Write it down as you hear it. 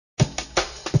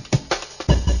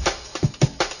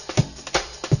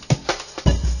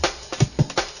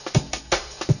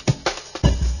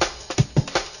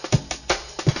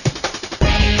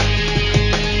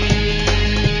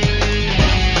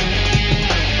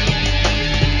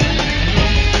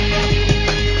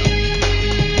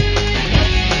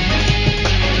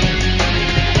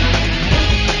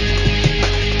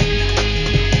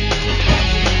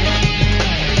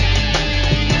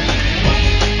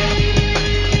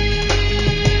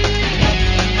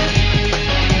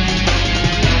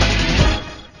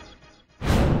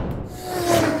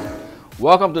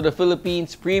Welcome to the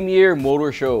Philippines Premier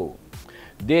Motor Show.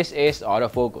 This is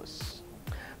Autofocus.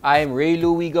 I am Ray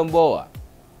Louie Gamboa.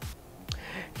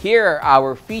 Here are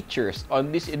our features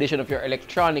on this edition of your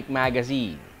electronic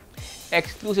magazine,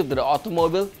 exclusive to the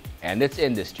automobile and its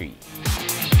industry.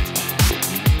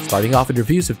 Starting off with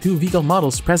reviews of two vehicle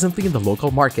models presently in the local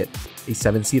market, a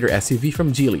 7-seater SUV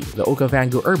from Geely, the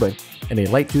Okavango Urban, and a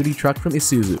light-duty truck from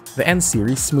Isuzu, the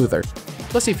N-Series Smoother.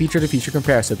 Plus a feature-to-feature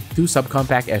comparison of two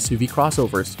subcompact SUV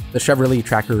crossovers, the Chevrolet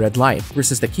Tracker Redline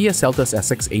versus the Kia Seltos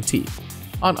SX-AT.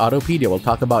 On Autopedia, we'll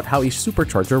talk about how a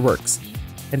supercharger works.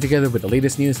 And together with the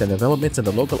latest news and developments in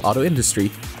the local auto industry,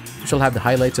 we shall have the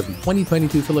highlights of the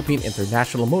 2022 Philippine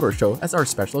International Motor Show as our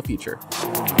special feature.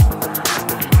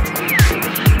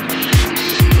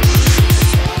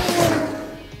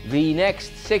 The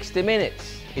next 60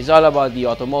 minutes is all about the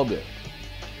automobile.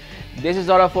 This is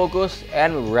Autofocus,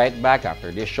 and we'll be right back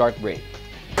after this short break.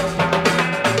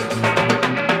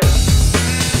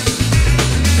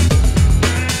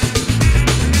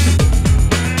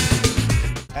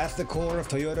 At the core of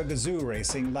Toyota Gazoo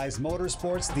racing lies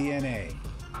motorsports DNA.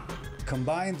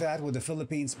 Combine that with the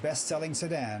Philippines' best-selling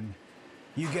sedan,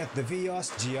 you get the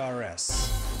Vios GRS.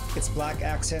 Its black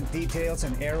accent details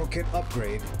and aero kit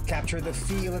upgrade capture the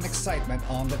feel and excitement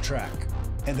on the track,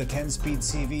 and the 10-speed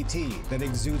CVT that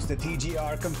exudes the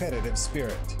TGR competitive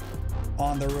spirit.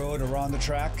 On the road or on the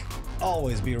track,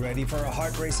 always be ready for a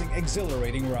heart-racing,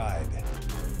 exhilarating ride.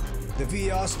 The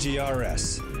Vios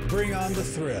GRS. Bring on the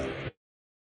thrill.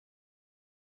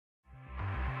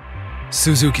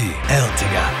 Suzuki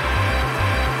Ertiga.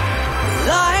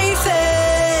 Life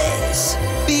is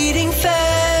beating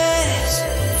fast.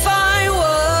 Find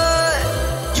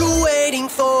what you're waiting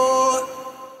for.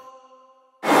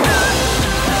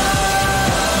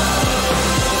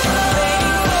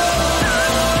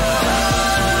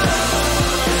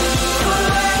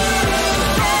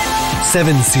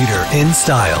 Seven-seater in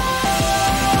style.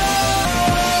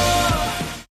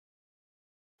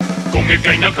 Kung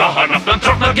ika'y naghahanap ng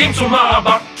truck na game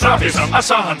sumabak, Travis ang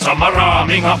asahan sa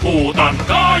maraming haputan.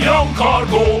 Kayang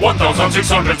cargo,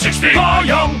 1,660.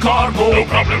 Kayang cargo, no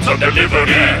problem sa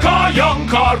delivery. Kayang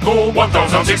cargo,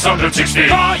 1,660.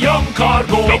 Kayang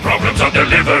cargo, no problem sa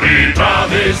delivery.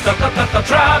 Travis, ta-ta-ta-ta,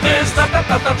 Travis,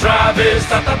 ta-ta-ta-ta, Travis,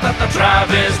 ta-ta-ta-ta,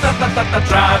 Travis, ta-ta-ta-ta,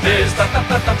 Travis,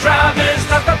 ta-ta-ta-ta, Travis,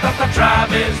 ta-ta-ta-ta,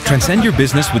 Travis. Transcend your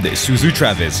business with the Isuzu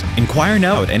Travis. Inquire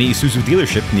now at any Isuzu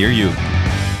dealership near you.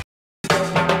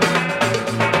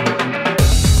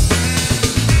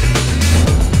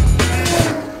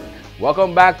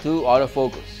 Welcome back to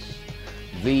Autofocus,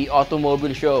 the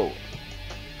automobile show.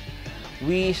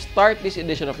 We start this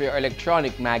edition of your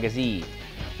electronic magazine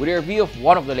with a review of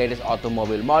one of the latest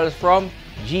automobile models from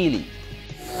Geely.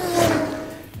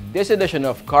 This edition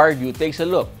of Car Review takes a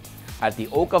look at the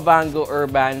Okavango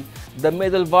Urban, the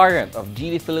middle variant of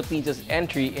Geely Philippines'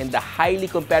 entry in the highly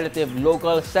competitive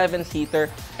local 7-seater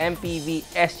MPV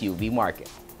SUV market.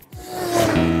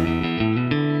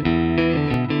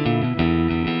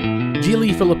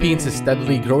 Geely Philippines is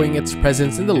steadily growing its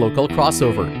presence in the local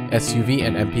crossover, SUV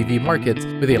and MPV markets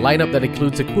with a lineup that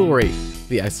includes the Coolray,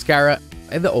 the Ascara,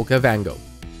 and the Okavango.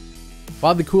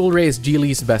 While the Coolray is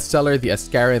Geely's bestseller, the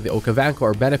Ascara and the Okavango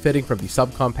are benefiting from the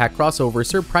subcompact crossover's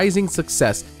surprising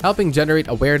success, helping generate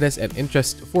awareness and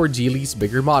interest for Geely's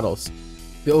bigger models.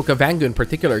 The Okavango in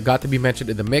particular got to be mentioned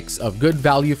in the mix of good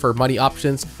value for money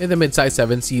options in the midsize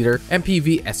 7-seater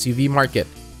MPV SUV market.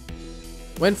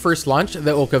 When first launched,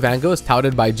 the Okavango is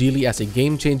touted by Geely as a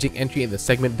game-changing entry in the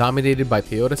segment dominated by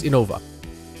Toyota's Innova.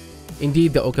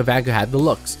 Indeed, the Okavango had the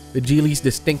looks, with Geely's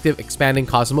distinctive expanding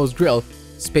Cosmos grille,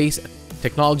 space,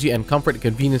 technology, and comfort and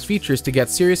convenience features to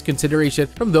get serious consideration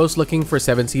from those looking for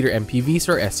 7-seater MPVs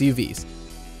or SUVs.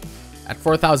 At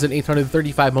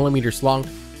 4,835mm long,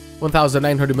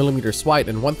 1,900mm wide,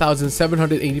 and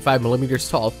 1,785mm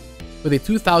tall, with a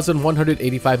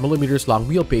 2,185mm long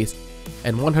wheelbase,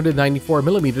 and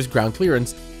 194mm ground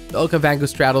clearance, the Okavango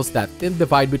straddles that thin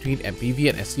divide between MPV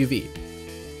and SUV.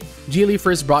 Geely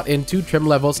first brought in two trim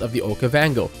levels of the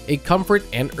Okavango, a Comfort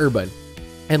and Urban,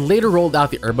 and later rolled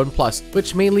out the Urban Plus,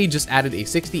 which mainly just added a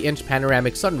 60-inch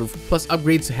panoramic sunroof plus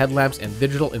upgrades to headlamps and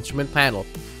digital instrument panel.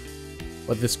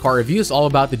 But this car review is all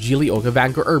about the Geely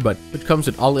Okavango Urban, which comes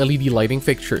with all LED lighting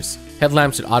fixtures,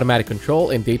 headlamps with automatic control,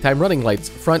 and daytime running lights,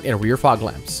 front and rear fog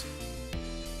lamps.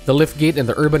 The liftgate in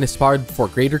the Urban is powered for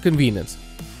greater convenience.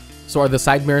 So are the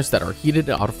side mirrors that are heated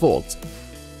and auto folds.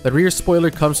 The rear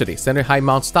spoiler comes with a center high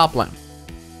mount stop lamp.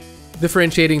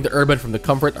 Differentiating the Urban from the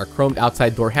Comfort are chromed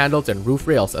outside door handles and roof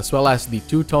rails, as well as the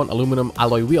two-tone aluminum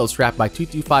alloy wheels wrapped by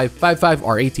 225/55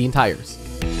 R18 tires.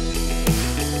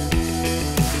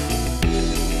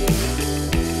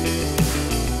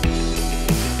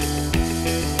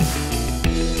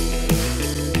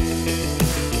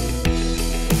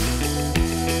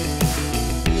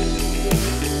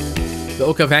 The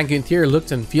Okavango interior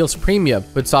looks and feels premium,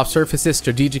 with soft surfaces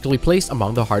strategically placed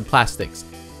among the hard plastics.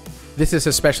 This is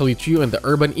especially true in the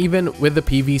Urban even with the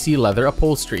PVC leather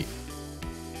upholstery.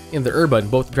 In the Urban,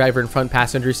 both driver and front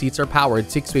passenger seats are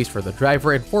powered 6 ways for the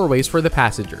driver and 4 ways for the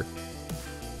passenger.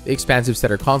 The expansive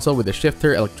center console with the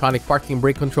shifter, electronic parking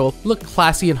brake control look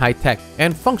classy and high-tech,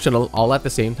 and functional all at the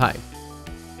same time.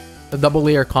 The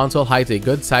double-layer console hides a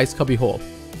good-sized cubbyhole.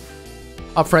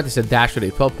 Up front is a dash with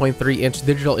a 12.3-inch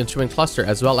digital instrument cluster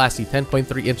as well as the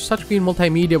 10.3-inch touchscreen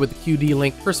multimedia with the QD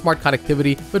link for smart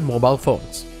connectivity with mobile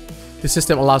phones. The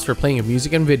system allows for playing of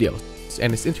music and videos,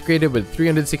 and is integrated with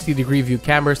 360-degree view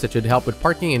cameras that should help with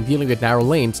parking and dealing with narrow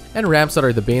lanes and ramps that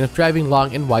are the bane of driving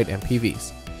long and wide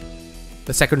MPVs.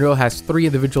 The second row has 3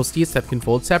 individual seats that can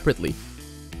fold separately.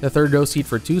 The third row seat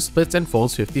for 2 splits and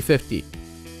folds 50-50.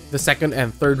 The second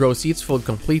and third row seats fold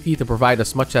completely to provide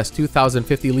as much as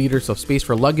 2,050 liters of space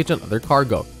for luggage and other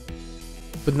cargo.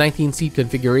 With 19 seat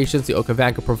configurations, the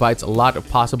Okavango provides a lot of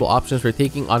possible options for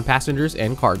taking on passengers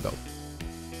and cargo.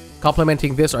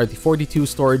 Complementing this are the 42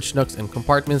 storage nooks and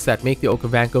compartments that make the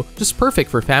Okavango just perfect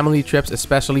for family trips,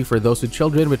 especially for those with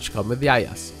children, which come with the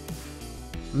IS.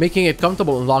 Making it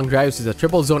comfortable in long drives is a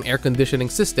triple zone air conditioning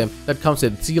system that comes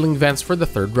with ceiling vents for the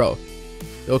third row.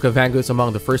 The Okavango is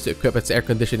among the first to equip its air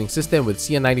conditioning system with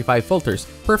CN95 filters,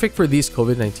 perfect for these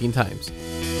COVID-19 times.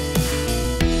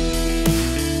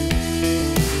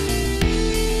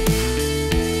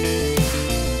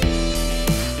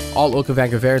 All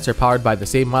Okavango variants are powered by the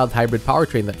same mild hybrid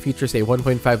powertrain that features a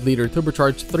 1.5-liter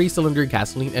turbocharged 3-cylinder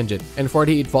gasoline engine and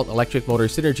 48-volt electric motor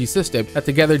synergy system that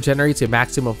together generates a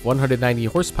maximum of 190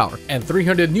 horsepower and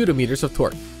 300 Nm of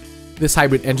torque. This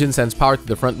hybrid engine sends power to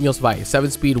the front wheels via a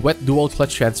 7-speed wet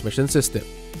dual-clutch transmission system.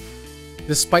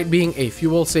 Despite being a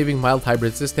fuel-saving mild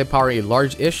hybrid system powering a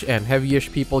large-ish and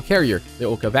heavy-ish people carrier, the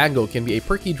Okavango can be a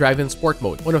perky drive-in sport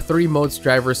mode, one of 3 modes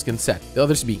drivers can set, the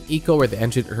others being Eco where the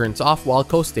engine turns off while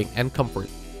coasting, and Comfort.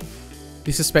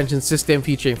 The suspension system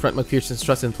featuring front McPherson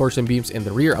struts and torsion beams in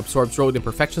the rear absorbs road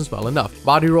imperfections well enough.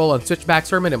 Body roll on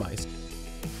switchbacks are minimized.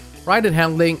 Ride and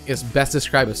handling is best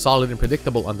described as solid and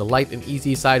predictable on the light and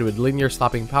easy side with linear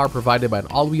stopping power provided by an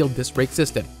all-wheel disc brake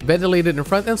system, ventilated in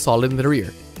front and solid in the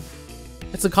rear.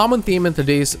 It's a common theme in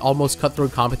today's almost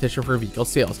cutthroat competition for vehicle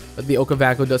sales, but the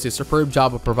Okavango does a superb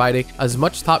job of providing as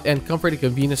much top-end comfort and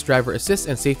convenience driver assist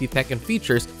and safety tech and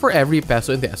features for every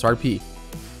peso in the SRP.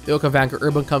 The Okavango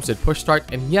Urban comes with push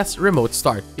start and yes, remote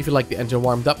start if you like the engine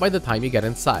warmed up by the time you get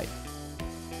inside.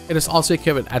 It is also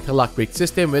equipped with anti-lock brake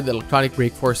system with electronic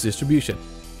brake force distribution,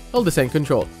 hill descent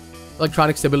control,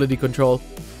 electronic stability control,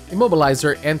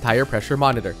 immobilizer, and tire pressure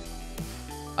monitor.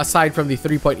 Aside from the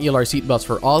 3-point ELR seatbelts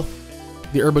for all,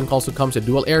 the Urban also comes with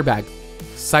dual airbag,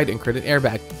 side and curtain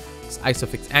airbag,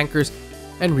 ISOFIX anchors,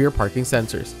 and rear parking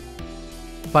sensors.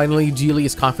 Finally, Geely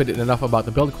is confident enough about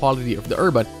the build quality of the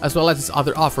Urban as well as its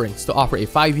other offerings to offer a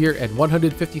 5-year and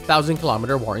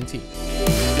 150,000-kilometer warranty.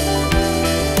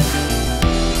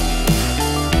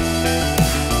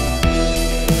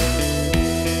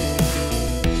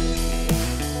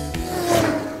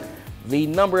 The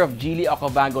number of Geely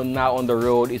Okavango now on the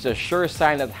road is a sure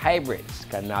sign that hybrids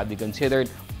can now be considered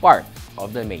part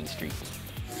of the mainstream.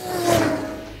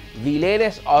 The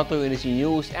latest auto industry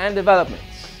news and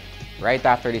developments right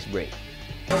after this break.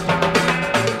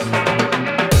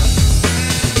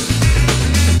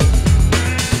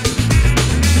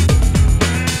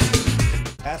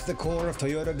 At the core of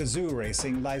Toyota Gazoo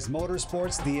racing lies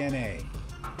motorsports DNA.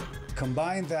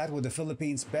 Combine that with the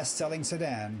Philippines' best-selling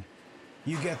sedan,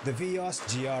 you get the Vios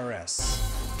GRS.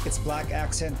 Its black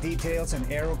accent details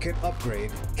and aero kit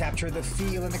upgrade capture the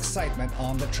feel and excitement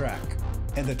on the track,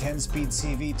 and the 10-speed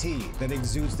CVT that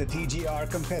exudes the TGR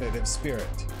competitive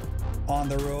spirit. On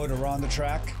the road or on the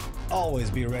track,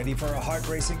 always be ready for a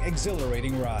heart-racing,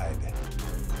 exhilarating ride.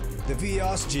 The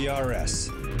Vios GRS.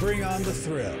 Bring on the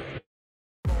thrill.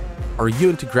 Are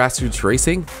you into grassroots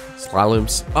racing,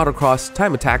 slaloms, autocross,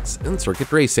 time attacks, and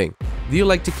circuit racing? Do you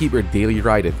like to keep your daily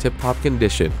ride in tip-top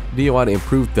condition? Do you want to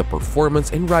improve the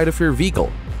performance and ride of your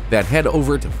vehicle? Then head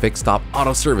over to Fixed Stop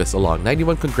Auto Service along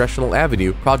 91 Congressional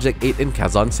Avenue, Project 8 in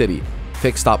Quezon City.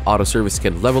 Fixed Stop Auto Service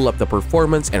can level up the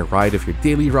performance and ride of your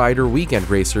daily ride or weekend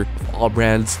racer of all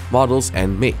brands, models,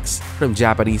 and makes, from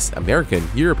Japanese, American,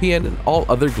 European, and all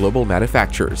other global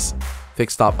manufacturers.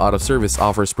 Fixed Stop Auto Service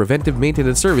offers preventive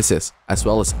maintenance services, as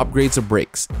well as upgrades of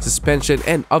brakes, suspension,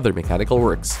 and other mechanical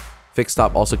works. Fixed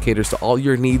Stop also caters to all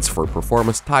your needs for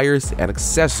performance tires and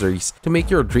accessories to make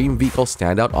your dream vehicle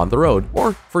stand out on the road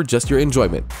or for just your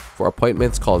enjoyment. For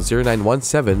appointments, call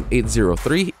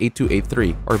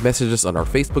 0917-803-8283 or message us on our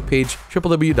Facebook page,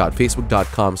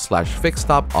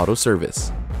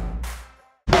 www.facebook.com/fixedstopautoservice.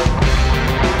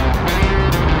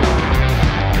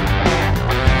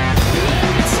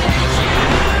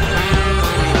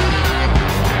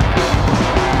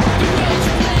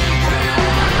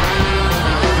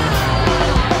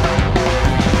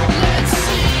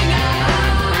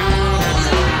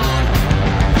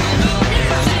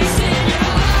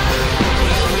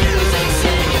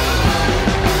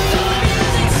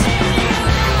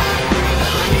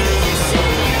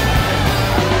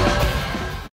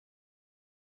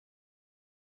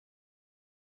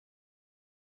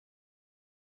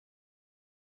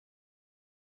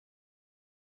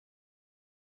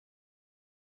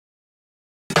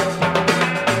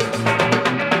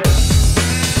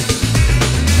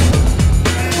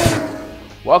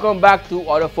 Welcome back to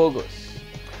Autofocus.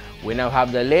 We now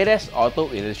have the latest auto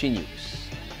industry news.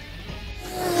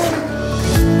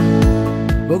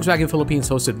 Volkswagen Philippines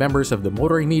hosted members of the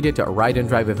Motoring Media to a ride and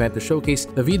drive event to showcase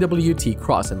the VW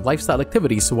T-Cross and lifestyle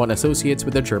activities one associates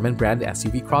with the German brand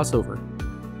SUV crossover.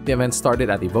 The event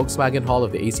started at the Volkswagen Hall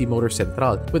of the AC Motor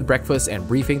Central with breakfast and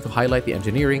briefing to highlight the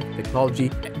engineering, technology,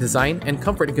 design, and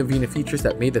comfort and convenient features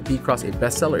that made the T-Cross a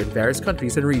bestseller in various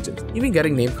countries and regions, even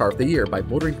getting named Car of the Year by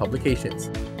motoring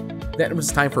publications. Then it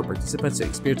was time for participants to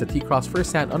experience the T-Cross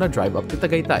firsthand on a drive up to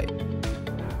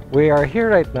Tagaytay. We are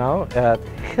here right now at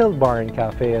Hill Barn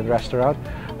Cafe and Restaurant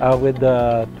with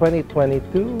the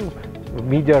 2022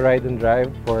 Media Ride and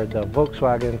Drive for the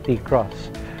Volkswagen T-Cross.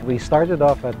 We started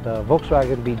off at the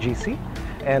Volkswagen BGC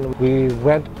and we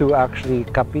went to actually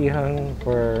Kapihan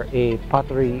for a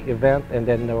pottery event, and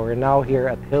then we're now here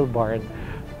at Hill Barn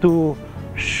to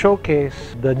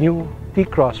showcase the new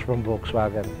T-Cross from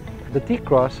Volkswagen. The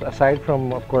T-Cross, aside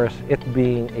from of course it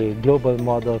being a global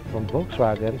model from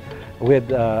Volkswagen, with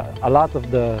a lot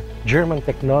of the German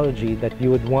technology that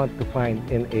you would want to find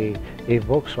in a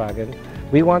Volkswagen.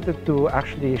 We wanted to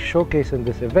actually showcase in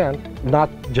this event not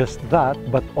just that,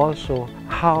 but also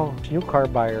how new car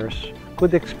buyers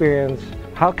could experience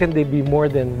how can they be more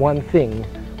than one thing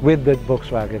with the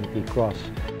Volkswagen T-Cross.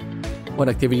 One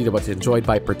activity that was enjoyed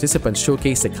by participants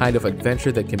showcased the kind of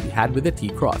adventure that can be had with the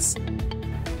T-Cross.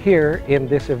 Here in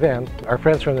this event, our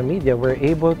friends from the media were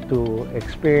able to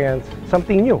experience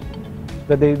something new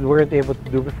that they weren't able to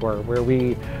do before, where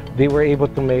they were able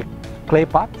to make clay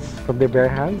pots from their bare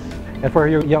hands. And for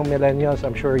your young millennials,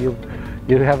 I'm sure you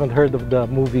haven't heard of the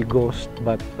movie Ghost,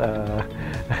 but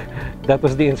that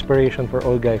was the inspiration for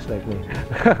old guys like me.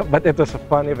 But it was a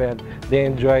fun event. They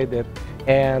enjoyed it,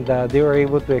 and they were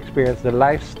able to experience the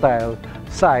lifestyle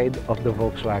side of the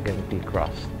Volkswagen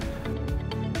T-Cross.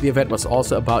 The event was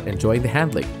also about enjoying the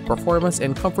handling, performance,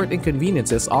 and comfort and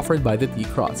conveniences offered by the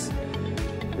T-Cross.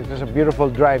 It was a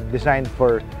beautiful drive designed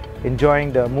for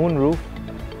enjoying the moonroof,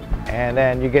 and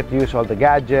then you get to use all the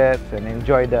gadgets and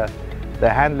enjoy the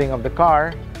handling of the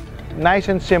car. Nice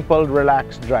and simple,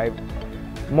 relaxed drive.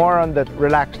 More on the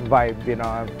relaxed vibe, you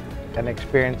know, and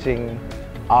experiencing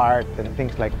art and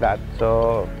things like that.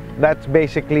 So that's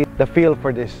basically the feel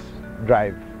for this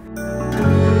drive.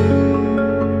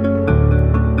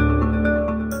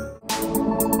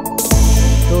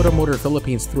 Toyota Motor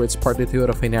Philippines, through its partner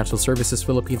Toyota Financial Services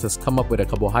Philippines, has come up with a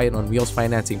Kabuhayan on Wheels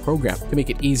financing program to make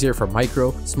it easier for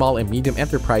micro, small, and medium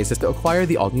enterprises to acquire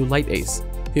the all-new Light Ace.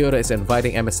 Toyota is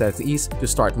inviting MSMEs to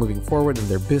start moving forward in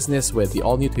their business with the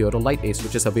all-new Toyota Light Ace,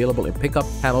 which is available in pickup,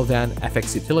 panel van,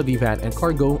 FX utility van, and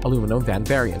cargo aluminum van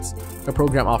variants. The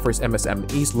program offers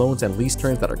MSMEs loans and lease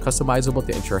terms that are customizable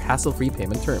to ensure hassle-free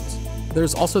payment terms.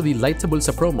 There's also the Light sa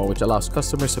Bulsa promo, which allows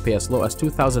customers to pay as low as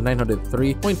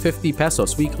 2,903.50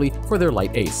 pesos weekly for their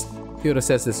Light Ace. Toyota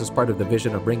says this is part of the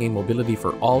vision of bringing mobility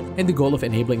for all and the goal of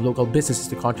enabling local businesses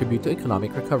to contribute to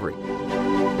economic recovery.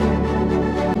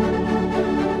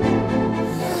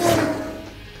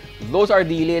 Those are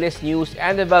the latest news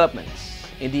and developments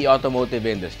in the automotive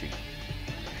industry.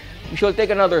 We shall take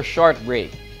another short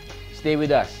break. Stay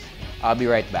with us. I'll be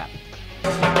right back.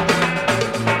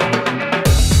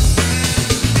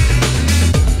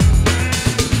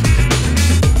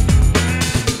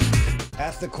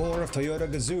 At the core of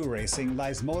Toyota Gazoo racing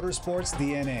lies motorsports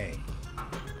DNA.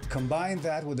 Combine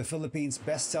that with the Philippines'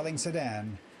 best-selling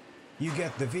sedan, you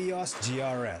get the Vios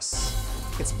GRS.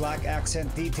 Its black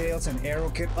accent details and aero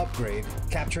kit upgrade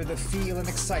capture the feel and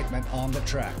excitement on the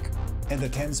track, and the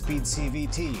 10-speed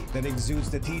CVT that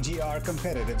exudes the TGR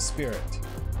competitive spirit.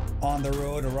 On the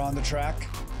road or on the track,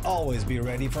 always be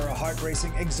ready for a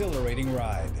heart-racing, exhilarating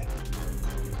ride.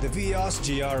 The Vios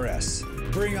GRS.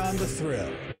 Bring on the thrill.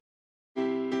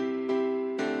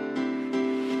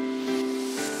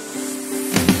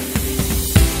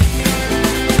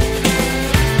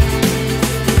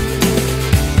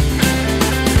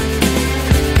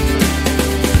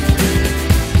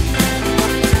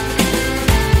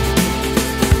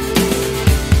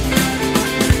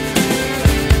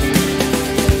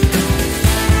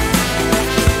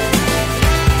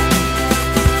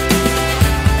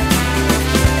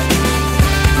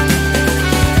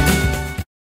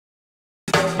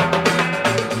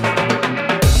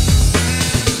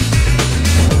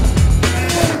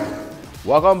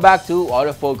 Welcome back to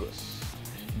Autofocus,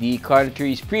 the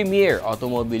country's premier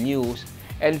automobile news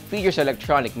and features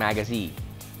electronic magazine.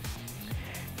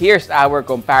 Here's our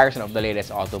comparison of the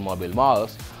latest automobile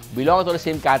models belonging to the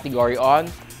same category on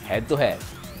Head to Head.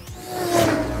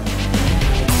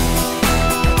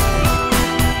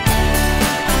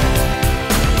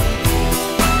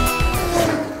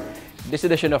 This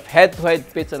edition of Head to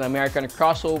Head pits an American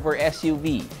crossover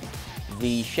SUV,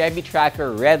 the Chevy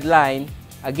Tracker Redline,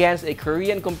 against a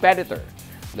Korean competitor,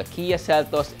 the Kia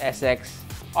Seltos SX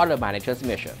automatic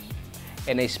transmission,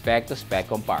 in a spec-to-spec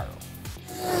comparo.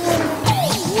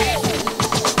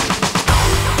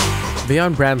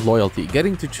 Beyond brand loyalty,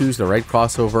 getting to choose the right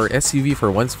crossover SUV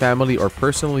for one's family or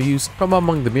personal use from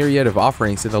among the myriad of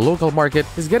offerings in the local market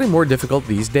is getting more difficult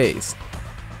these days.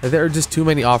 There are just too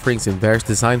many offerings in various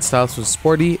design styles from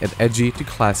sporty and edgy to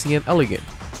classy and elegant,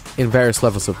 in various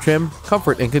levels of trim,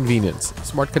 comfort and convenience,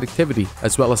 smart connectivity,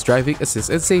 as well as driving assist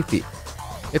and safety.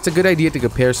 It's a good idea to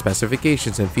compare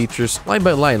specifications and features line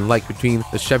by line, like between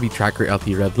the Chevy Tracker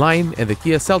LT Redline and the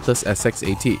Kia Seltos SX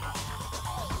AT.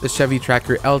 The Chevy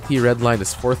Tracker LT Redline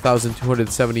is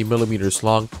 4,270mm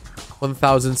long,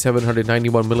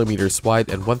 1,791mm wide,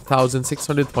 and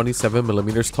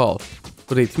 1,627mm tall,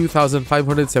 with a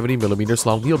 2,570mm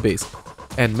long wheelbase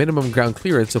and minimum ground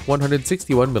clearance of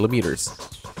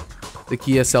 161mm. The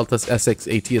Kia Seltos SX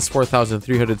AT is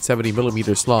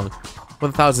 4,370mm long,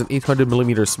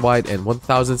 1,800mm wide, and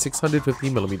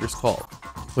 1,650mm tall,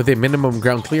 with a minimum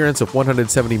ground clearance of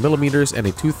 170mm and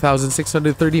a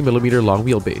 2,630mm long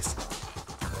wheelbase.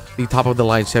 The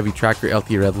top-of-the-line Chevy Tracker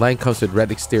LT Redline comes with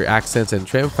red exterior accents and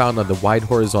trim found on the wide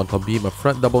horizontal beam of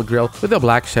front double grille with a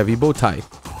black Chevy bow tie,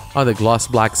 on the gloss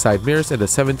black side mirrors and the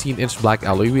 17-inch black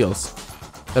alloy wheels.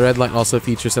 The Redline also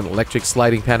features an electric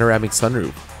sliding panoramic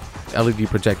sunroof, LED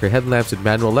projector headlamps with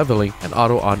manual leveling and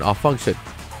auto on-off function,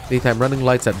 daytime running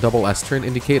lights at double as turn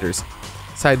indicators,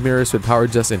 side mirrors with power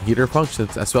adjust and heater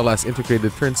functions, as well as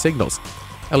integrated turn signals,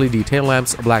 LED tail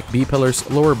lamps, black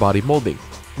B-pillars, lower body molding,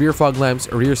 rear fog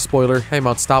lamps, rear spoiler,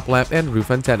 high-mount stop lamp, and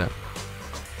roof antenna.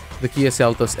 The Kia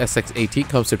Seltos SX AT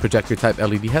comes with projector-type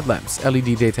LED headlamps,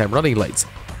 LED daytime running lights,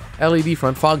 LED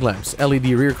front fog lamps, LED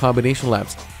rear combination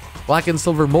lamps, black and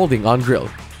silver molding on grille,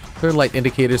 turn light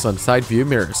indicators on side view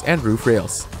mirrors, and roof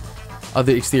rails.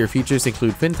 Other exterior features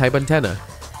include fin-type antenna,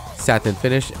 satin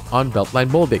finish on beltline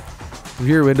molding,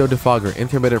 rear window defogger,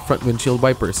 intermittent front windshield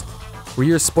wipers,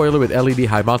 rear spoiler with LED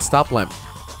high-mount stop lamp,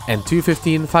 and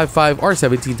 215, 55, or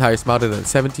 17 tires mounted on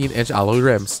 17-inch alloy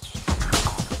rims.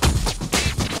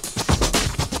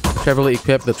 Chevrolet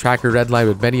equipped the Tracker Redline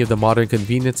with many of the modern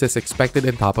conveniences expected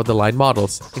in top-of-the-line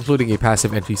models, including a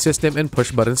passive entry system and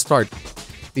push-button start.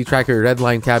 The Tracker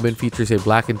Redline cabin features a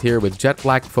black interior with jet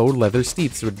black faux leather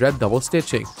seats with red double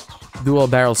stitching,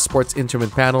 dual-barrel sports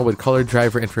instrument panel with colored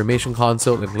driver information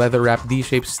console, and leather-wrapped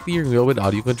D-shaped steering wheel with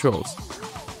audio controls.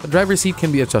 The driver's seat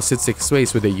can be adjusted 6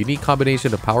 ways with a unique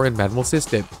combination of power and manual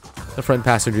system. The front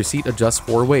passenger seat adjusts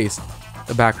 4 ways.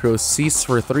 The back row seats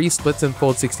for 3 splits and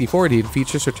fold 60/40 and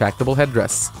features retractable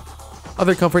headrests.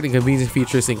 Other comfort and convenience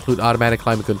features include automatic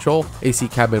climate control, AC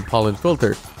cabin pollen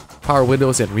filter, power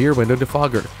windows, and rear window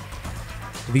defogger.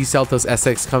 The Seltos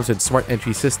SX comes with smart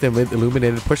entry system with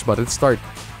illuminated push-button start.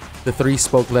 The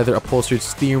 3-spoke leather upholstered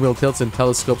steering wheel tilts and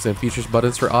telescopes and features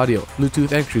buttons for audio,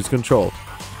 Bluetooth, and cruise control.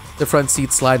 The front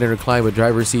seats slide and recline with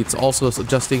driver seats also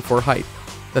adjusting for height.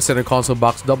 The center console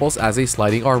box doubles as a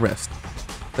sliding armrest.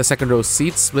 The second row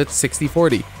seats split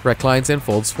 60/40, reclines and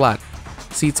folds flat.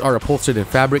 Seats are upholstered in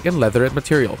fabric and leatherette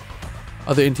material.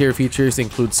 Other interior features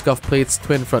include scuff plates,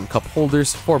 twin front cup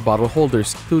holders, 4 bottle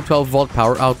holders, 2 12-volt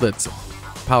power outlets,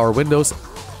 power windows,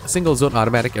 single-zone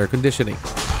automatic air conditioning.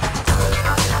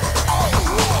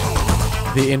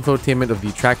 The infotainment of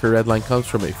the Tracker Redline comes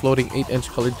from a floating 8-inch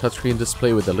colored touchscreen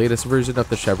display with the latest version of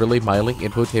the Chevrolet MyLink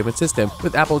infotainment system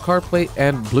with Apple CarPlay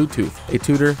and Bluetooth, a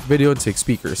tuner, video, and 6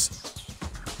 speakers.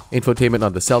 Infotainment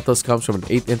on the Seltos comes from an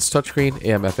 8-inch touchscreen,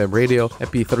 AM/FM radio,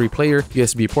 MP3 player,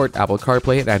 USB port, Apple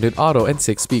CarPlay, and Android Auto, and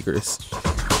 6 speakers.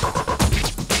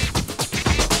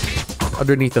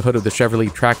 Underneath the hood of the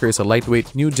Chevrolet Tracker is a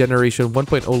lightweight, new generation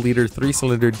 1.0-liter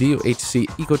 3-cylinder DOHC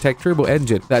Ecotec turbo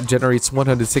engine that generates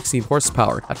 116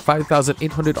 horsepower at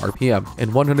 5,800 RPM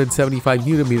and 175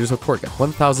 Nm of torque at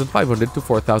 1,500 to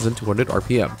 4,200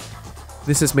 RPM.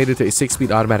 This is mated to a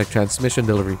 6-speed automatic transmission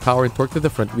delivering power and torque to the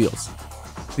front wheels.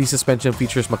 The suspension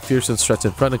features McPherson struts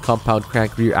in front and compound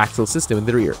crank rear axle system in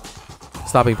the rear.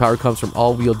 Stopping power comes from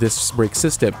all-wheel disc brake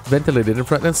system, ventilated in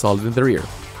front and solid in the rear.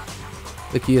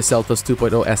 The Kia Seltos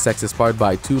 2.0 SX is powered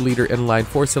by a 2-liter inline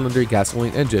 4-cylinder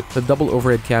gasoline engine with double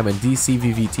overhead cam and DC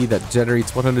VVT that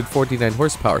generates 149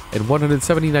 horsepower and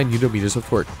 179 Nm of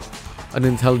torque. An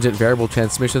intelligent variable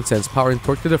transmission sends power and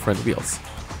torque to the front wheels.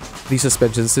 The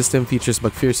suspension system features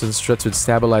McPherson struts with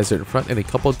stabilizer in front and a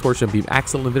coupled torsion beam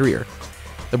axle in the rear.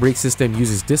 The brake system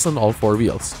uses disc on all 4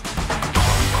 wheels.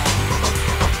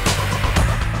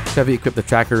 Chevy equipped the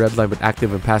Tracker Redline with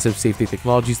active and passive safety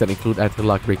technologies that include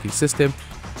anti-lock braking system,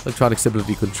 electronic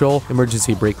stability control,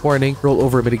 emergency brake warning,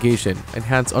 rollover mitigation,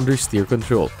 enhanced understeer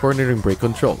control, cornering brake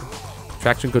control,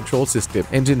 traction control system,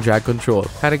 engine drag control,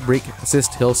 panic brake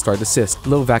assist, hill start assist,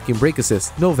 low vacuum brake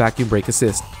assist, no vacuum brake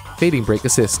assist, fading brake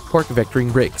assist, torque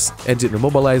vectoring brakes, engine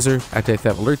immobilizer,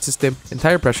 anti-theft alert system, and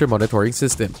tire pressure monitoring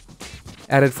system.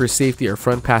 Added for safety are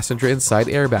front passenger and side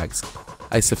airbags,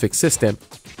 ISOFIX system,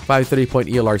 530-point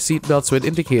ELR seatbelts with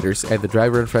indicators, and the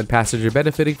driver and front passenger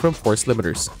benefiting from force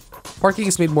limiters. Parking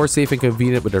is made more safe and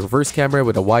convenient with a reverse camera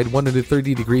with a wide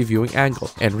 130-degree viewing angle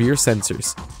and rear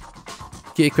sensors.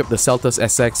 Kia equipped the Seltos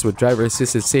SX with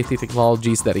driver-assisted safety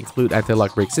technologies that include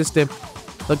anti-lock brake system,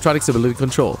 electronic stability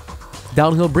control,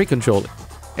 downhill brake control,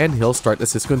 and hill start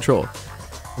assist control.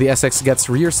 The SX gets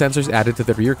rear sensors added to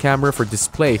the rear camera for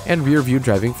display and rear view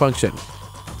driving function.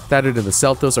 Standard in the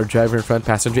Seltos are driver and front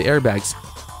passenger airbags,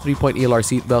 3-point ELR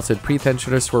seatbelts and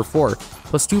pre-tensioners for 4,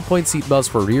 plus 2-point seatbelts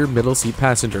for rear middle seat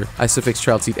passenger, ISOFIX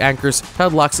child seat anchors,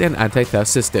 child locks, and anti-theft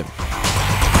system.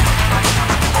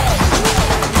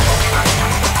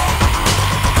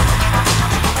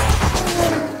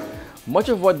 Much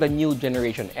of what the new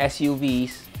generation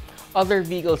SUVs, other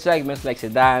vehicle segments like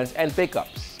sedans and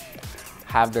pickups,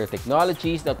 have their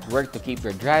technologies that work to keep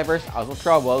their drivers out of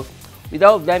trouble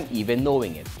without them even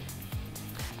knowing it.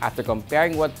 After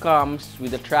comparing what comes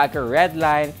with the Tracker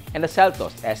Redline and the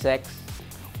Seltos SX,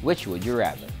 which would you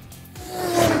rather?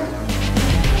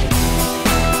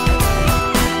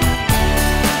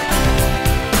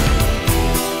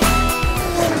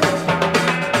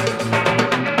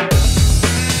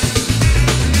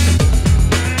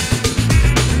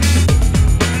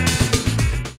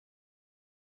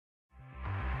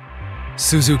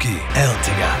 Suzuki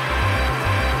Ertiga.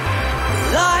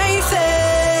 Life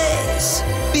is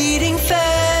beating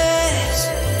fast.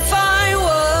 Find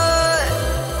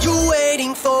what you're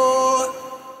waiting for.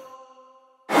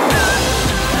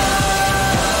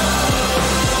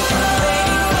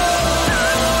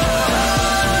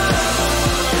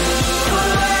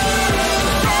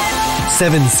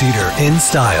 Seven-seater in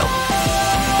style.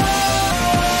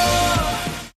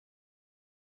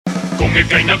 Kung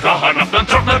ika'y naghahanap ng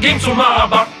truck na game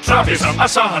sumabak, Travis ang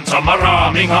asahan sa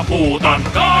maraming haputan.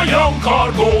 Kayang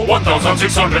cargo,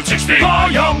 1,660.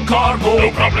 Kayang cargo, no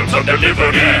problem sa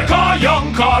delivery. Kayang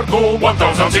cargo,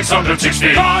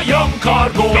 1,660. Kayang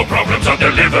cargo, no problem sa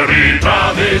delivery.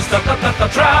 Travis, ta-ta-ta-ta,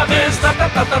 Travis,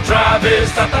 ta-ta-ta-ta, Travis,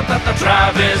 ta-ta-ta-ta,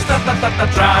 Travis, ta-ta-ta-ta,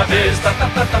 Travis,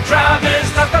 ta-ta-ta-ta, Travis,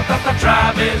 ta-ta-ta-ta,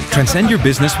 Travis. Transcend your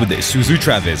business with the Isuzu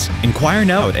Travis. Inquire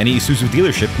now at any Isuzu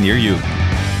dealership near you.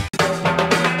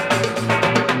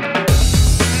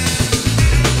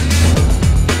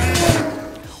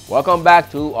 Welcome back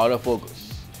to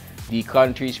Autofocus, the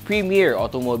country's premier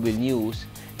automobile news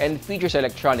and features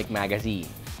electronic magazine.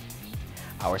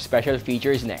 Our special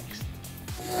feature is next.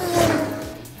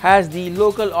 Has the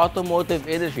local automotive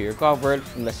industry recovered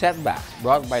from the setbacks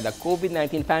brought by the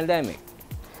COVID-19 pandemic?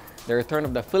 The return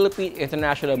of the Philippine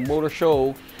International Motor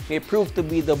Show may prove to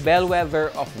be the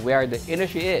bellwether of where the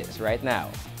industry is right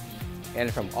now. And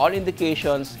from all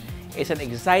indications, it's an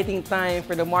exciting time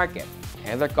for the market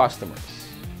and their customers.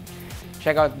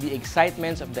 Check out the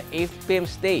excitements of the 8th PIM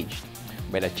staged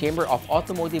by the Chamber of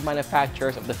Automotive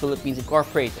Manufacturers of the Philippines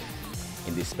Incorporated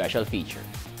in this special feature.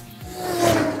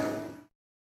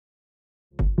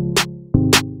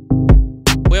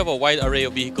 We have a wide array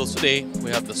of vehicles today.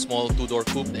 We have the small two-door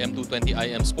coupe, the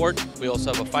M220i M Sport. We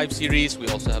also have a 5 Series, we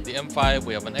also have the M5,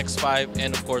 we have an X5,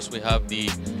 and of course we have the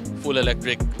full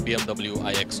electric BMW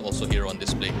iX also here on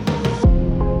display.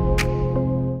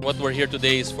 What we're here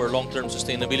today is for long-term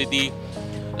sustainability.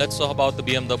 Let's talk about the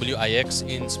BMW iX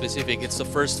in specific. It's the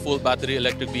first full battery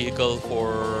electric vehicle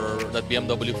that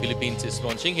BMW Philippines is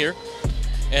launching here.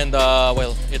 And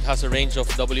well, it has a range of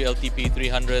WLTP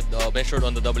 300, measured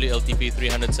on the WLTP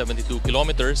 372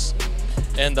 kilometers.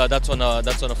 And that's on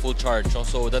a full charge.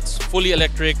 So that's fully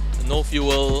electric, no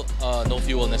fuel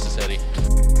necessary.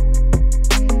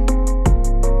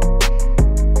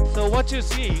 So what you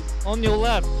see on your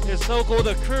left is so-called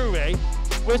a Courier,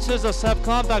 which is a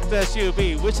subcompact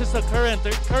SUV, which is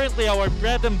currently our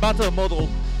bread and butter model,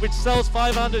 which sells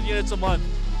 500 units a month.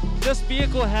 This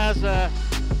vehicle has a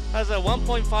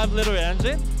 1.5-liter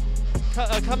engine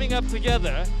coming up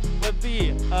together with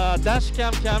the dash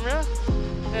cam camera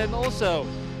and also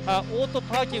auto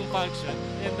parking function,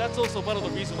 and that's also one of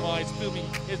the reasons why it's booming.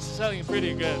 It's selling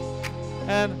pretty good.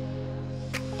 And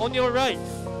on your right,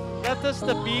 that is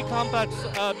the B compact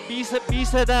B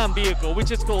sedan vehicle,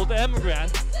 which is called Emgrand,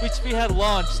 which we had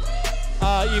launched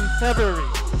in February.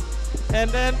 And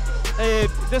then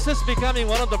this is becoming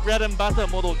one of the bread and butter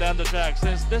model down the track,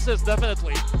 since this is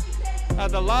definitely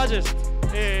the largest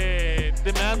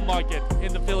demand market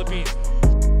in the Philippines.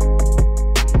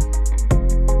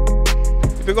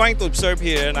 If you're going to observe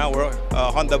here in our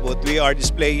Honda booth, we are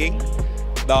displaying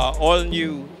the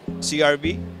all-new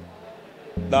CR-V,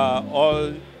 the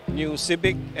all-new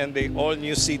Civic, and the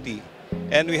all-new City.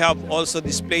 And we have also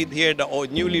displayed here the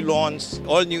newly launched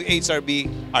all-new HR-V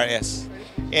RS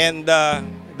and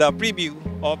the preview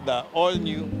of the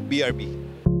all-new BR-V.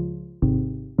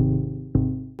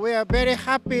 We are very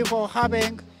happy for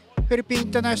having Philippine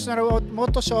International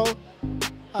Motor Show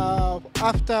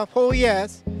after 4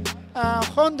 years.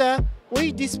 Honda,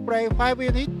 we display 5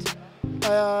 units,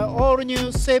 all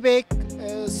new Civic,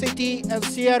 City and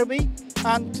CR-V,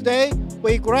 and today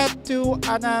we're glad to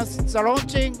announce the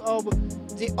launching of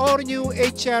the all new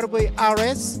HR-V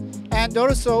RS, and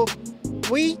also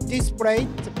we displayed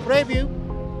the preview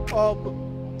of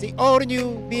the all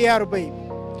new BR-V,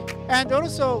 and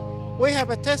also we have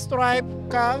a test drive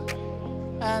car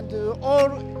and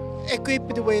all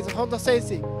equipped with Honda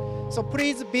Sensing. So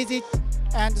please visit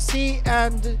and see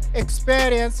and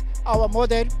experience our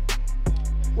model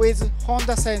with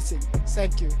Honda Sensing.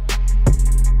 Thank you.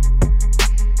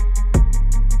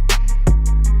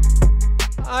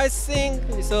 I think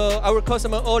our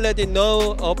customer already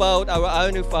know about our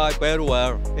Ioniq 5 very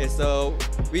well. So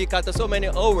we got so many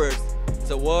awards.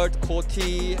 The World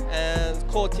COTI and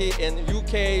COTI in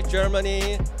UK,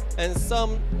 Germany, and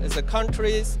some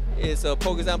countries.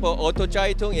 For example, Auto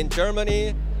Zeitung in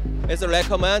Germany. It's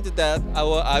recommended that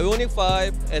our Ioniq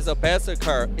 5 is the best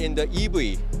car in the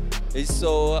EV.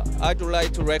 So I'd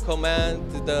like to recommend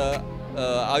the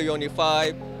Ioniq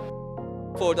 5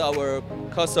 for our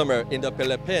customer in the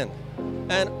Philippines.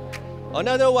 And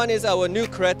another one is our new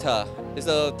Creta.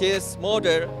 This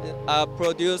model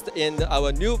produced in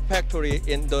our new factory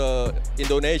in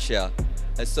Indonesia.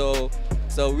 So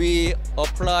we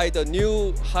apply the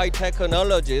new high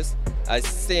technologies. I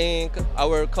think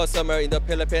our customer in the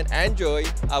Philippines enjoy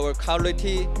our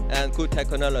quality and good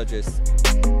technologies.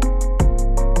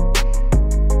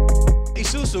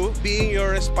 Isuzu, being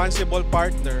your responsible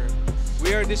partner,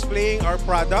 we are displaying our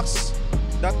products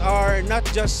that are not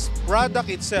just product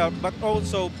itself, but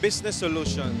also business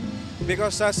solution.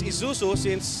 Because as Isuzu,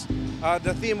 since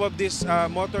the theme of this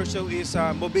motor show is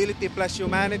mobility plus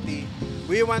humanity,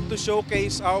 we want to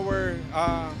showcase our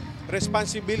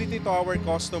responsibility to our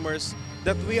customers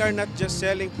that we are not just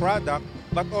selling product,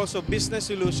 but also business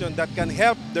solution that can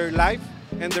help their life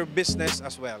and their business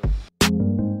as well.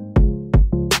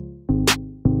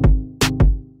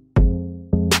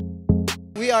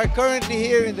 We are currently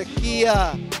here in the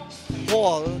Kia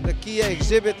Hall, the Kia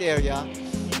exhibit area.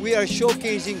 We are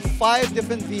showcasing 5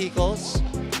 different vehicles.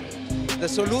 The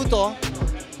Soluto,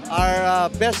 our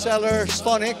bestseller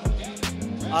Stonic,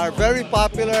 our very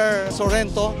popular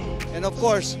Sorento, and of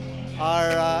course, our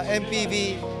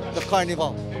MPV, the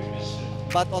Carnival.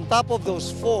 But on top of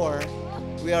those 4,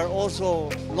 we are also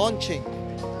launching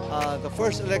the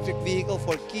first electric vehicle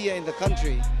for Kia in the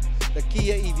country, the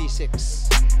Kia EV6.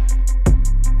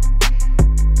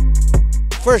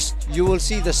 First, you will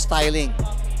see the styling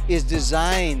is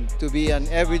designed to be an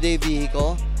everyday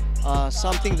vehicle,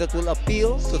 something that will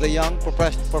appeal to the young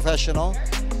professional,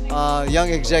 young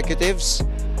executives,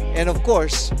 and of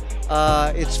course,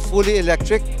 it's fully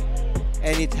electric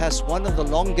and it has one of the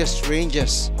longest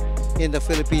ranges in the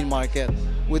Philippine market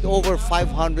with over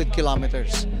 500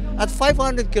 kilometers. At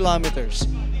 500 kilometers,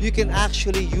 you can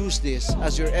actually use this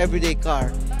as your everyday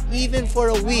car, even for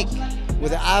a week.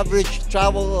 With the average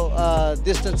travel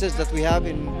distances that we have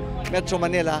in Metro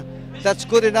Manila, that's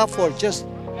good enough for just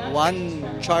one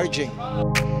charging.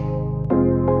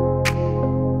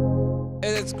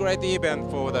 It's a great event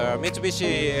for the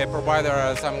Mitsubishi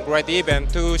provider, some great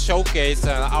event to showcase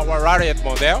our Lariat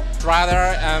model,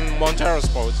 Strider and Montero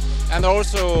Sports. And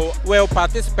also we'll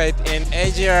participate in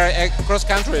Asia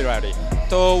cross-country rally.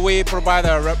 So we provide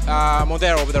a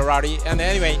model of the rally, and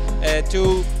anyway,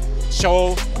 to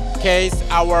showcase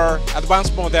our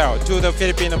advanced model to the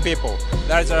Filipino people.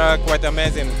 That's a quite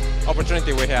amazing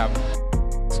opportunity we have.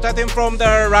 Starting from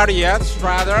the Lariat,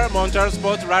 Strider, Montero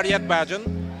Sports Lariat version,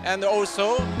 and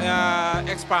also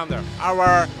Expander,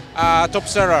 our top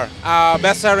seller,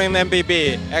 best-selling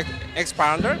MPV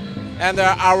Expander, and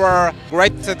our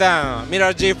great sedan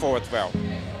Mirage G4 as well.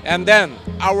 And then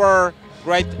our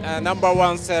great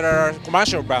 #1 seller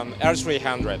commercial van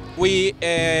L300. We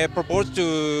propose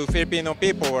to Filipino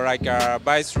people like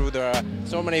buy through the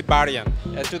so many variants.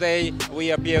 Today we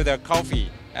appear the coffee,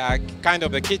 kind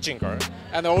of the kitchen car,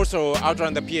 and also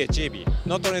outrun the PHEV.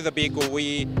 Not only the vehicle,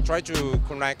 we try to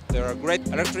connect the great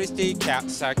electricity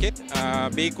circuit,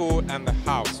 vehicle and the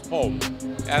house, home.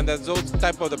 And those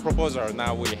type of the proposal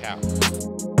now we have.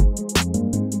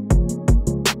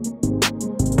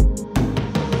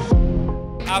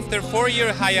 After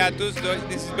 4-year hiatus,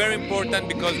 this is very important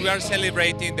because we are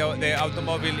celebrating the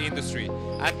automobile industry.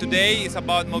 And today is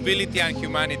about mobility and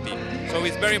humanity. So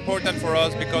it's very important for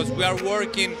us because we are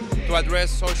working to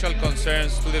address social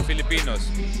concerns to the Filipinos.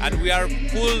 And we are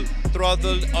full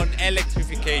throttle on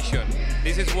electrification.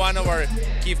 This is one of our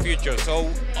key features.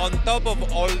 So on top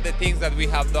of all the things that we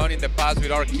have done in the past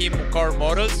with our key core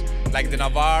models, like the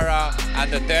Navara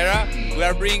and the Terra, we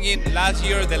are bringing last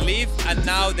year the Leaf and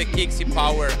now the Kixi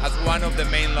Power as one of the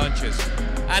main launches.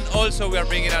 And also we are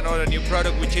bringing another new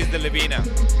product, which is the Levina.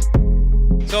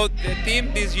 So the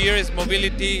theme this year is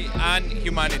mobility and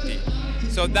humanity.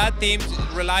 So that theme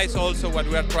relies also what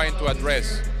we are trying to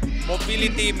address.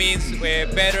 Mobility means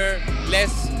better,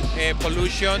 less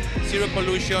pollution, zero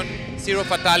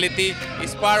fatality.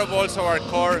 It's part of also our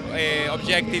core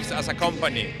objectives as a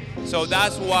company. So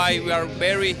that's why we are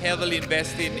very heavily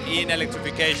investing in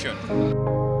electrification.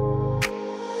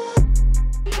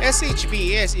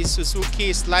 SHBS is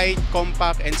Suzuki's light,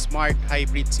 compact, and smart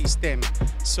hybrid system.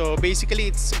 So basically,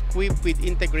 it's equipped with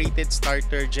integrated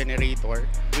starter generator,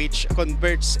 which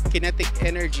converts kinetic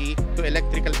energy to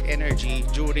electrical energy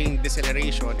during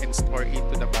deceleration and store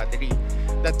it to the battery.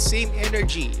 That same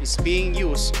energy is being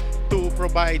used to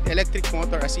provide electric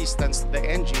motor assistance to the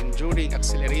engine during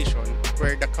acceleration,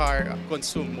 where the car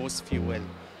consumes most fuel.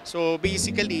 So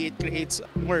basically, it creates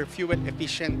more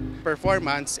fuel-efficient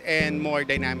performance and more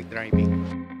dynamic driving.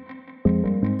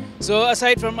 So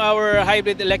aside from our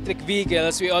hybrid electric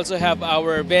vehicles, we also have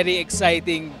our very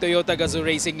exciting Toyota Gazoo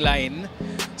Racing line.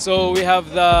 So we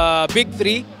have the big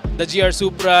three, the GR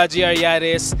Supra, GR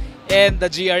Yaris, and the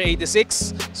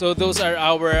GR86. So those are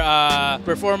our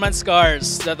performance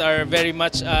cars that are very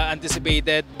much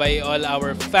anticipated by all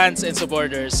our fans and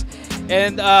supporters.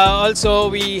 And also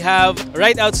we have,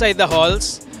 right outside the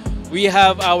halls, we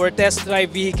have our test drive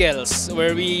vehicles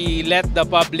where we let the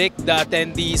public, the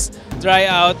attendees, try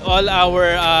out all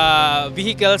our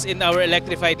vehicles in our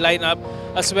electrified lineup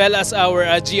as well as our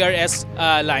GRS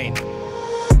line.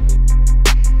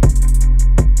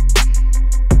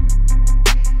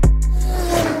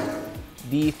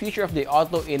 The future of the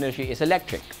auto industry is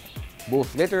electric,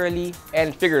 both literally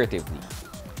and figuratively.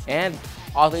 And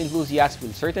auto enthusiasts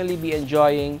will certainly be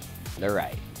enjoying the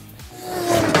ride.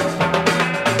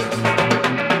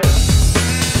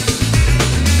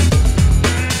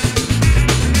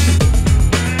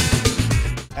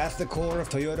 At the core of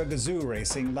Toyota Gazoo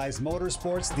Racing lies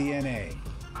motorsports DNA.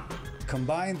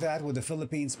 Combine that with the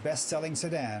Philippines' best-selling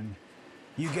sedan,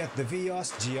 you get the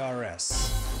Vios GRS.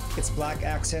 Its black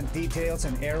accent details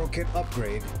and aero kit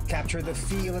upgrade capture the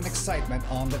feel and excitement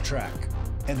on the track,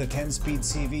 and the 10-speed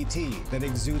CVT that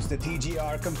exudes the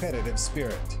TGR competitive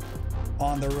spirit.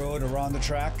 On the road or on the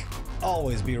track,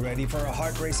 always be ready for a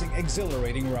heart-racing,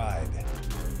 exhilarating ride.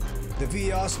 The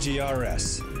Vios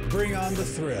GRS. Bring on the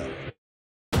thrill.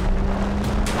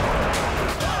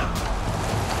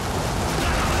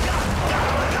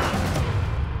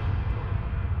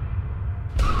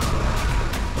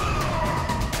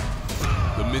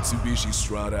 The Mitsubishi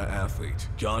Strada athlete,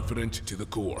 confident to the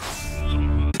core.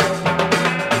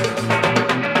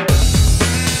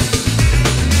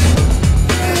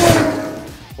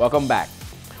 Welcome back.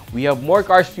 We have more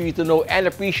cars for you to know and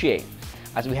appreciate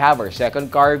as we have our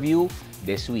second car review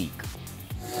this week.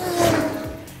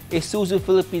 Isuzu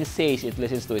Philippines says it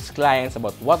listens to its clients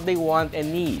about what they want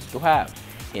and need to have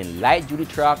in light-duty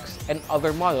trucks and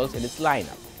other models in its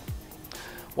lineup.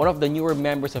 One of the newer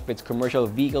members of its commercial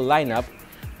vehicle lineup,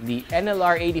 the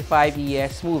NLR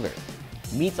 85ES Smoother,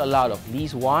 meets a lot of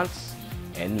these wants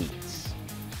and needs.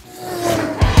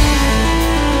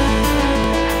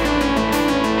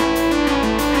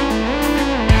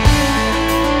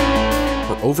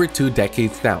 For over 2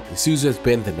 decades now, Isuzu has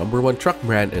been the #1 truck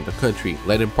brand in the country,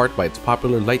 led in part by its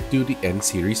popular light-duty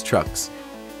N-Series trucks.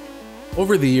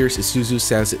 Over the years, Isuzu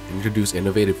says it introduced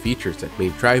innovative features that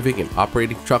made driving and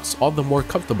operating trucks all the more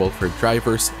comfortable for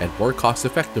drivers and more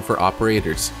cost-effective for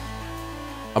operators.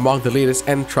 Among the latest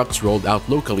N trucks rolled out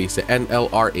locally is the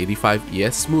NLR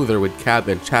 85ES Smoother with cab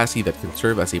and chassis that can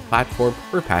serve as a platform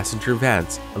for passenger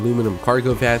vans, aluminum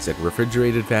cargo vans, and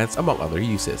refrigerated vans, among other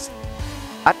uses.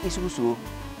 At Isuzu,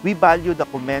 we value the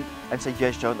comment and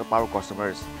suggestion of our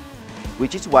customers,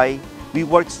 which is why we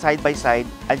work side by side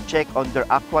and check on their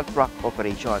actual truck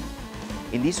operation.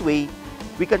 In this way,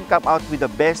 we can come out with the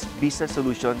best business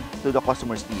solution to the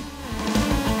customer's need.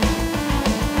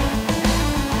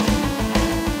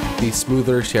 The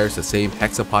smoother shares the same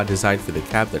hexapod design for the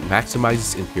cab that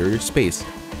maximizes interior space.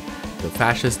 The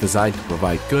fascia is designed to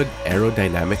provide good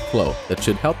aerodynamic flow that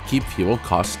should help keep fuel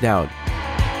costs down.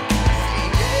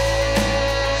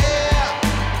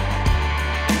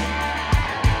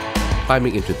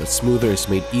 Climbing into the smoother is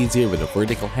made easier with the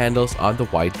vertical handles on the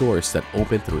wide doors that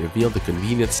open to reveal the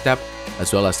convenient step,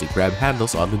 as well as the grab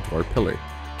handles on the door pillar.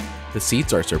 The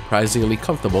seats are surprisingly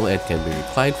comfortable and can be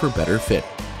reclined for better fit.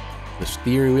 The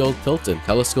steering wheel tilts and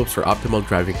telescopes for optimal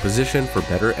driving position for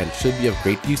better and should be of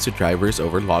great use to drivers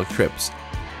over long trips.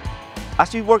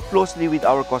 As we work closely with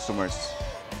our customers,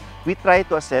 we try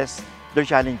to assess their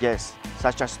challenges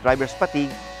such as driver's fatigue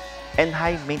and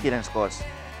high maintenance costs.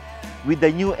 With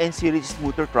the new N-Series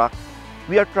smoother truck,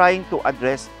 we are trying to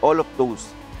address all of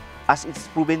those, as it's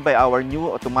proven by our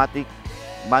new automatic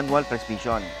manual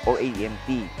transmission or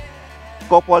AMT,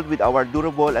 coupled with our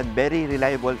durable and very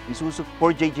reliable Isuzu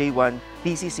 4JJ1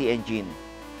 TCC engine.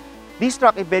 This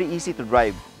truck is very easy to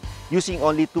drive, using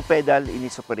only 2 pedals in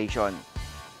its operation.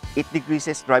 It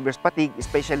decreases driver's fatigue,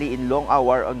 especially in long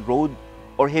hours on road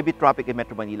or heavy traffic in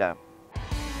Metro Manila.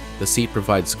 The seat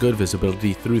provides good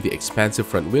visibility through the expansive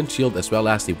front windshield as well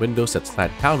as the windows that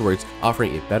slant downwards,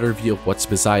 offering a better view of what's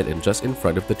beside and just in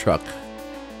front of the truck.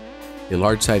 The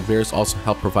large side mirrors also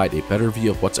help provide a better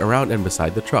view of what's around and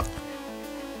beside the truck.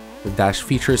 The dash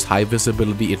features high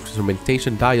visibility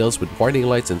instrumentation dials with warning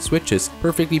lights and switches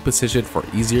perfectly positioned for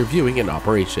easier viewing and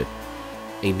operation.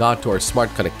 A nod to our smart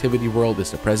connectivity world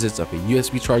is the presence of a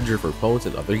USB charger for phones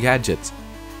and other gadgets.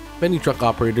 Many truck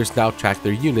operators now track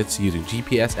their units using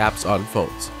GPS apps on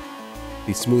phones.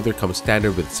 The smoother comes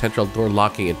standard with central door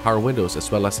locking and power windows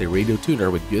as well as a radio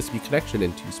tuner with USB connection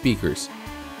and 2 speakers.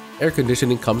 Air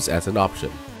conditioning comes as an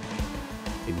option.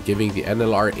 In giving the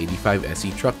NLR 85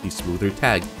 SE truck the smoother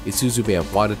tag, Isuzu may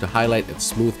have wanted to highlight its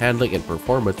smooth handling and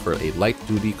performance for a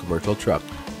light-duty commercial truck.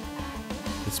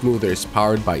 The smoother is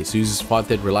powered by Isuzu's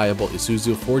vaunted reliable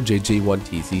Isuzu 4JJ1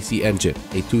 TCC engine,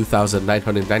 a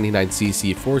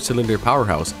 2,999cc 4-cylinder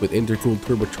powerhouse with intercooled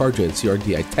turbocharger and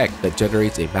CRDI tech that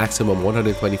generates a maximum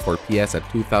 124 PS at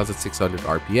 2,600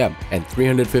 RPM and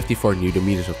 354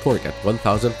 Nm of torque at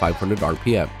 1,500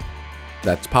 RPM.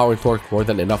 That's power and torque more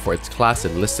than enough for its class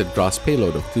and listed gross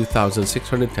payload of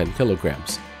 2,610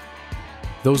 kilograms.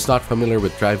 Those not familiar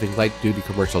with driving light-duty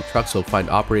commercial trucks will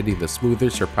find operating the smoother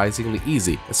surprisingly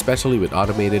easy, especially with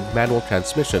automated manual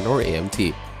transmission or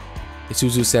AMT.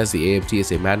 Isuzu says the AMT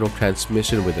is a manual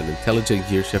transmission with an intelligent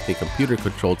gear-shifting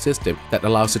computer-controlled system that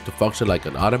allows it to function like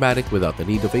an automatic without the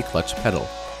need of a clutch pedal.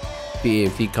 The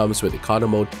AMT comes with Econo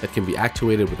mode that can be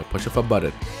actuated with a push of a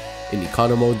button. In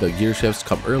Econo mode, the gear shifts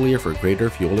come earlier for greater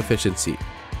fuel efficiency.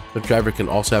 The driver can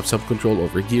also have some control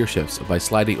over gear shifts by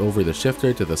sliding over the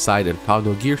shifter to the side and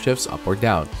toggle gear shifts up or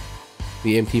down.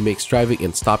 The AMT makes driving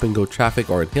in stop-and-go traffic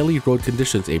or in hilly road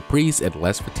conditions a breeze and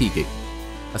less fatiguing.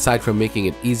 Aside from making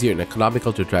it easier and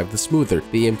economical to drive the smoother,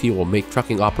 the AMT will make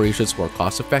trucking operations more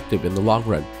cost-effective in the long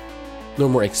run. No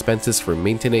more expenses for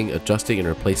maintaining, adjusting, and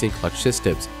replacing clutch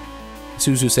systems.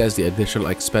 Isuzu says the additional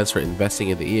expense for investing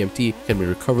in the AMT can be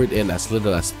recovered in as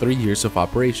little as 3 years of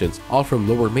operations, all from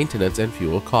lower maintenance and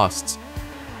fuel costs.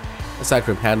 Aside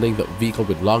from handling the vehicle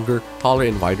with longer, taller,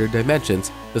 and wider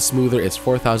dimensions, the smoother is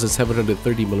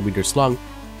 4,730mm long,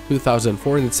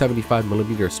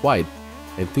 2,475mm wide,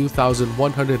 and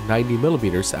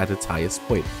 2,190mm at its highest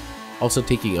point. Also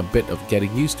taking a bit of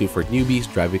getting used to for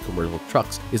newbies driving commercial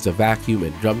trucks is the vacuum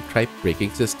and drum type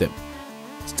braking system.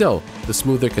 Still, the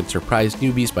smoother can surprise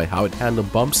newbies by how it handles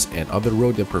bumps and other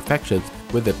road imperfections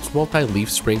with its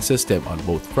multi-leaf spring system on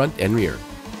both front and rear.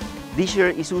 This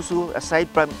year, Isuzu, aside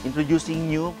from introducing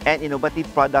new and innovative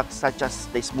products such as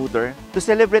the smoother, to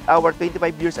celebrate our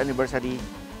 25 years anniversary,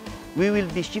 we will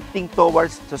be shifting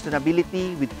towards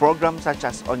sustainability with programs such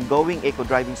as ongoing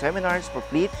eco-driving seminars for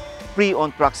fleet, free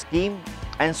on-truck scheme,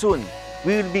 and soon,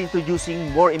 we will be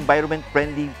introducing more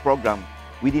environment-friendly program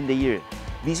within the year.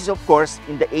 This is, of course,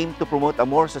 in the aim to promote a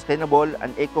more sustainable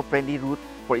and eco-friendly route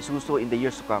for Isuzu in the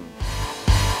years to come.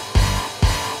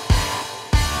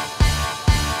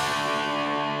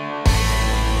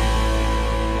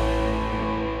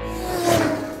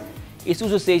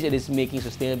 Isuzu says it is making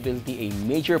sustainability a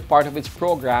major part of its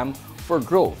program for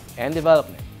growth and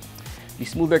development. The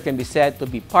smoother can be said to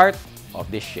be part of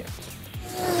this shift.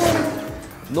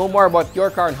 Know more about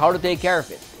your car and how to take care of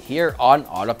it here on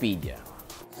Autopedia.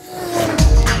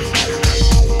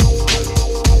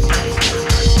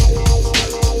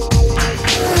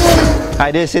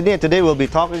 Hi, this is Sydney, and today we'll be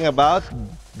talking about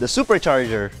the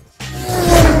Supercharger.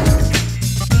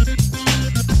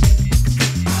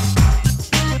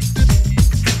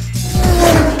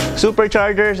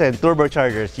 Superchargers and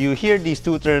turbochargers. You hear these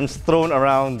two terms thrown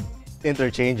around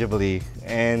interchangeably,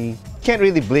 and can't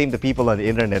really blame the people on the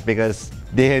internet because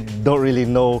they don't really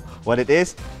know what it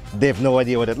is. They have no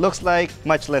idea what it looks like,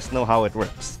 much less know how it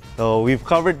works. So we've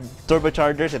covered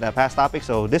turbochargers in a past topic,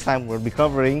 so this time we'll be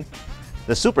covering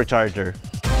the supercharger.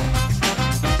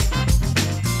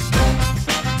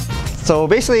 So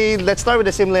basically, let's start with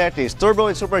the similarities. Turbo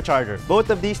and supercharger. Both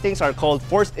of these things are called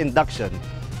forced induction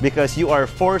because you are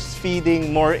force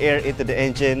feeding more air into the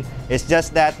engine. It's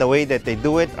just that the way that they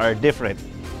do it are different.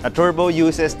 A turbo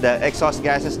uses the exhaust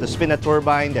gases to spin a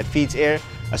turbine that feeds air.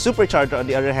 A supercharger, on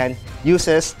the other hand,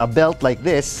 uses a belt like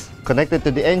this, connected to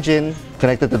the engine,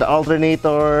 connected to the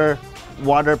alternator,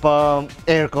 water pump,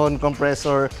 aircon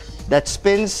compressor, that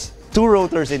spins two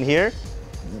rotors in here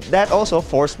that also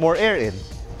force more air in.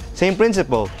 Same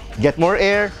principle, get more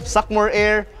air, suck more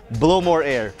air, blow more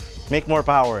air, make more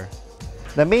power.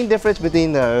 The main difference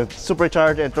between the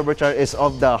supercharger and turbocharger is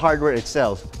of the hardware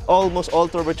itself. Almost all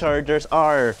turbochargers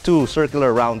are two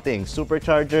circular round things.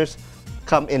 Superchargers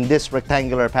come in this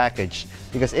rectangular package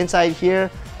because inside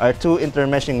here are two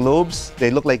intermeshing lobes.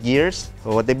 They look like gears.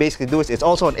 So what they basically do is it's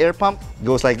also an air pump.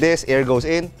 Goes like this, air goes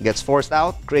in, gets forced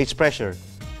out, creates pressure.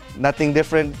 Nothing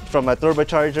different from a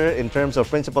turbocharger in terms of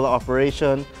principle of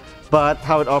operation, but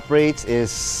how it operates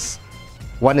is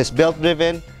one is belt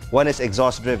driven, one is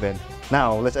exhaust driven.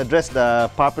 Now, let's address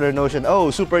the popular notion, oh,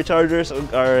 superchargers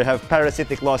have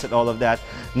parasitic loss and all of that.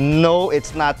 No,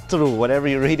 it's not true. Whatever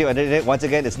you read on the internet, once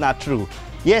again, it's not true.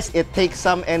 Yes, it takes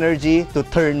some energy to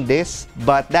turn this,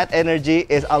 but that energy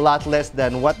is a lot less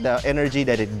than what the energy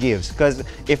that it gives. Because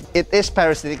if it is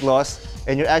parasitic loss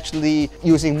and you're actually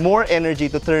using more energy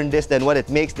to turn this than what it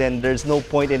makes, then there's no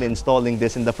point in installing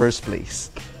this in the first place.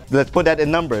 Let's put that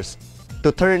in numbers.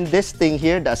 To turn this thing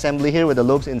here, the assembly here with the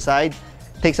lobes inside,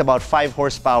 takes about 5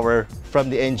 horsepower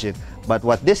from the engine. But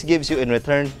what this gives you in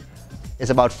return is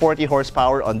about 40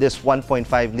 horsepower on this 1.5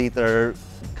 liter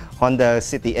Honda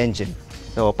City engine.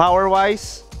 So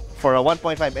power-wise, for a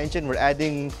 1.5 engine, we're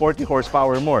adding 40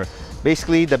 horsepower more.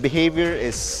 Basically, the behavior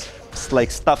is like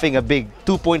stuffing a big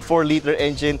 2.4 liter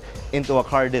engine into a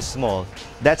car this small.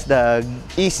 That's the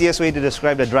easiest way to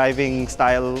describe the driving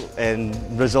style and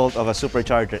result of a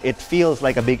supercharger. It feels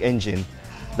like a big engine.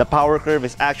 The power curve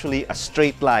is actually a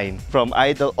straight line from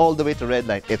idle all the way to red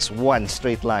light. It's one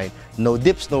straight line. No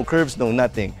dips, no curves, no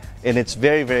nothing. And it's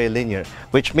very, very linear,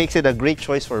 which makes it a great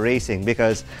choice for racing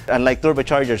because unlike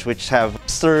turbochargers, which have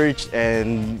surge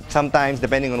and sometimes,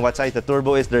 depending on what size the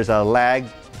turbo is, there's a lag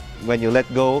when you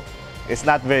let go. It's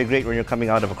not very great when you're coming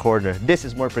out of a corner. This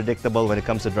is more predictable when it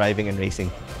comes to driving and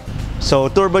racing. So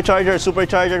turbocharger,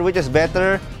 supercharger, which is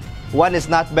better? One is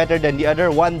not better than the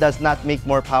other. One does not make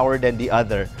more power than the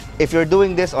other. If you're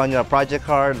doing this on your project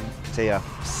car, say a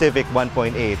Civic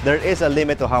 1.8, there is a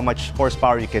limit to how much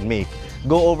horsepower you can make.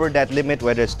 Go over that limit,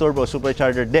 whether it's turbo,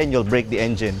 supercharger, then you'll break the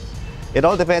engine. It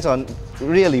all depends on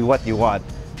really what you want.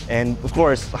 And of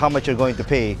course, how much you're going to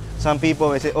pay. Some people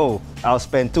may say, oh, I'll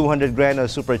spend 200 grand on a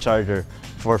supercharger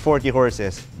for 40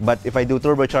 horses. But if I do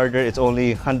turbocharger, it's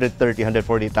only 130,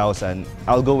 140,000.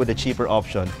 I'll go with the cheaper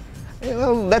option.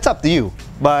 Well, that's up to you.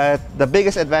 But the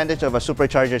biggest advantage of a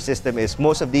supercharger system is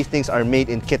most of these things are made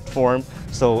in kit form.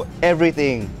 So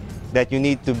everything that you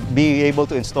need to be able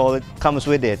to install it comes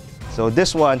with it. So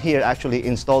this one here actually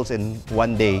installs in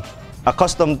one day. A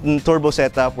custom turbo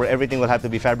setup where everything will have to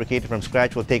be fabricated from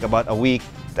scratch will take about a week.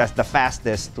 That's the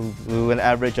fastest, to an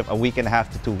average of a week and a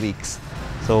half to 2 weeks.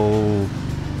 So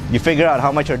you figure out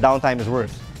how much your downtime is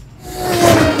worth.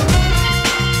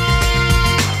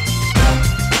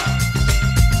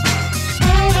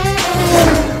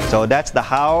 So that's the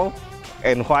how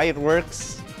and why it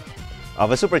works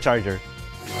of a supercharger.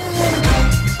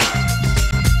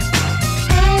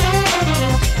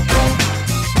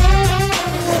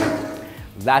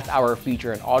 That's our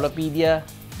feature on Autopedia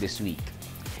this week.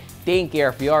 Taking care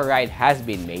of your ride has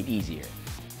been made easier.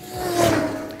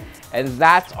 And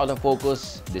that's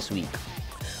Autofocus this week.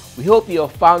 We hope you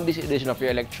have found this edition of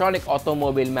your electronic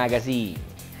automobile magazine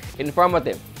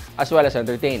informative as well as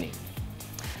entertaining.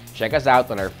 Check us out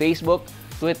on our Facebook,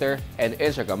 Twitter, and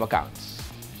Instagram accounts.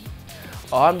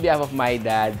 On behalf of my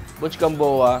dad, Butch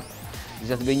Gamboa, this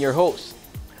has been your host,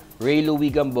 Ray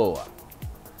Louie Gamboa.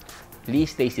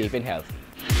 Please stay safe and healthy.